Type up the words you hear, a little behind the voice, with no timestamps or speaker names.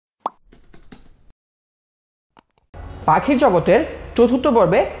পাখির জগতের চতুর্থ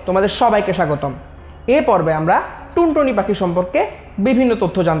পর্বে তোমাদের সবাইকে স্বাগতম। এই পর্বে আমরা টুনটুনি পাখি সম্পর্কে বিভিন্ন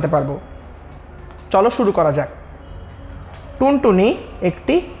তথ্য জানতে পারবো। চলো শুরু করা যাক। টুনটুনি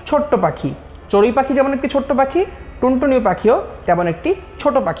একটি ছোট্ট পাখি। চড়ুই পাখি যেমন একটি ছোট্ট পাখি, টুনটুনি পাখিও তেমন একটি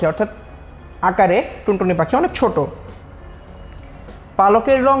ছোট পাখি, অর্থাৎ আকারে টুনটুনি পাখি অনেক ছোট।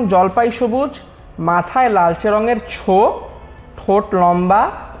 পালকের রং জলপাই সবুজ, মাথায় লালচে রঙের ছোপ, ঠোঁট লম্বা,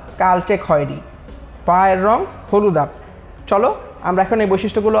 কালচে খয়েরি, পায়ের রং হলুদাভ। চলো আমরা এখন এই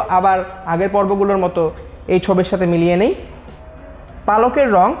বৈশিষ্ট্যগুলো আবার আগের পর্বগুলোর মতো এই ছবির সাথে মিলিয়ে নেই। পালকের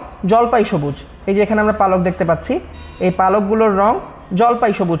রং জলপাই সবুজ। এই যে এখানে আমরা পালক দেখতে পাচ্ছি, এই পালকগুলোর রং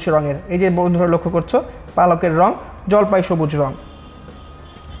জলপাই সবুজ রঙের। এই যে বন্ধুরা লক্ষ্য করছো, পালকের রং জলপাই সবুজ রং।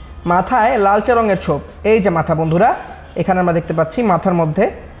 মাথায় লালচে রঙের ছোপ। এই যে মাথা বন্ধুরা, এখানে আমরা দেখতে পাচ্ছি মাথার মধ্যে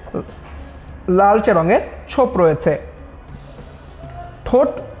লালচে রঙের ছোপ রয়েছে। ঠোঁট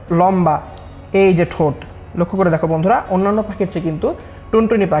লম্বা। এই যে ঠোঁট, লক্ষ্য করে দেখো বন্ধুরা, অন্যান্য পাখির চেয়ে কিন্তু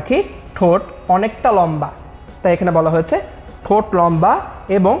টুনটুনি পাখির ঠোঁট অনেকটা লম্বা, তাই এখানে বলা হয়েছে ঠোঁট লম্বা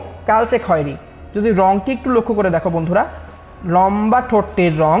এবং কালচে খয়েরি। যদি রঙটি একটু লক্ষ্য করে দেখো বন্ধুরা, লম্বা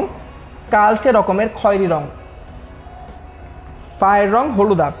ঠোঁটটির রং কালচে রকমের খয়েরি রং। পায়ের রং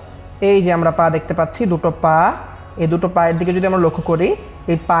হলুদাভ। এই যে আমরা পা দেখতে পাচ্ছি, দুটো পা। এই দুটো পায়ের দিকে যদি আমরা লক্ষ্য করি,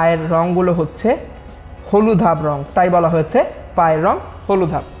 এই পায়ের রঙগুলো হচ্ছে হলুদাভ রং, তাই বলা হয়েছে পায়ের রং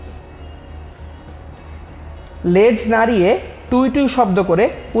হলুদাভ। লেজ নাড়িয়ে টুই টুই শব্দ করে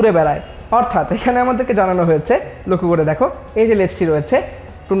উড়ে বেড়ায়। অর্থাৎ এখানে আমাদেরকে জানানো হয়েছে, লক্ষ্য করে দেখো, এই যে লেজটি রয়েছে,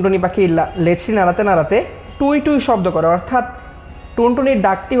 টুনটুনি পাখি লেজটি নাড়াতে নাড়াতে টুই টুই শব্দ করে, অর্থাৎ টুনটুনির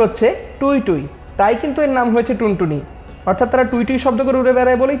ডাকটি হচ্ছে টুই টুই, তাই কিন্তু এর নাম হয়েছে টুনটুনি। অর্থাৎ তারা টুই টুই শব্দ করে উড়ে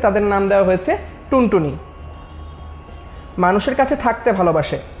বেড়ায় বলেই তাদের নাম দেওয়া হয়েছে টুনটুনি। মানুষের কাছে থাকতে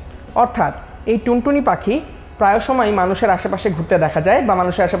ভালোবাসে। অর্থাৎ এই টুনটুনি পাখি প্রায় সময় মানুষের আশেপাশে ঘুরতে দেখা যায় বা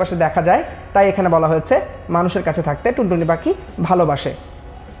মানুষের আশেপাশে দেখা যায়, তাই এখানে বলা হয়েছে মানুষের কাছে থাকতে টুনটুনি পাখি ভালোবাসে।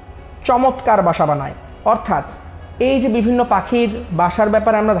 চমৎকার বাসা বানায়। অর্থাৎ এই যে বিভিন্ন পাখির বাসার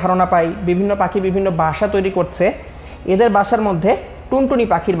ব্যাপারে আমরা ধারণা পাই, বিভিন্ন পাখি বিভিন্ন বাসা তৈরি করছে, এদের বাসার মধ্যে টুনটুনি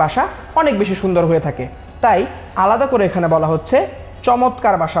পাখির বাসা অনেক বেশি সুন্দর হয়ে থাকে, তাই আলাদা করে এখানে বলা হচ্ছে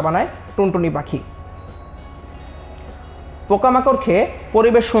চমৎকার বাসা বানায় টুনটুনি পাখি। পোকামাকড় খেয়ে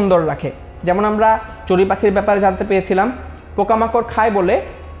পরিবেশ সুন্দর রাখে। যেমন আমরা চড়ুই পাখির ব্যাপারে জানতে পেরেছিলাম, পোকামাকড় খায় বলে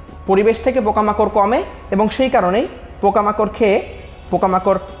পরিবেশ থেকে পোকামাকড় কমে এবং সেই কারণেই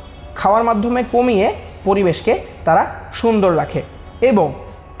পোকামাকড় খাওয়ার মাধ্যমে কমিয়ে পরিবেশকে তারা সুন্দর রাখে। এবং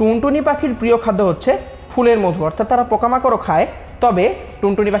টুনটুনি পাখির প্রিয় খাদ্য হচ্ছে ফুলের মধু। অর্থাৎ তারা পোকামাকড়ও খায়, তবে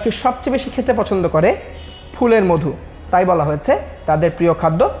টুনটুনি পাখি সবচেয়ে বেশি খেতে পছন্দ করে ফুলের মধু, তাই বলা হয়েছে তাদের প্রিয়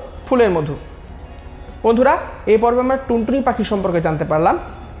খাদ্য ফুলের মধু। বন্ধুরা, এই পর্বে আমরা টুনটুনি পাখি সম্পর্কে জানতে পারলাম।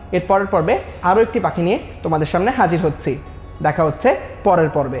 এর পরের পর্বে আরও একটি পাখি নিয়ে তোমাদের সামনে হাজির হচ্ছি। দেখা হচ্ছে পরের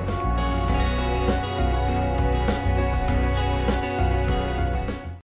পর্বে।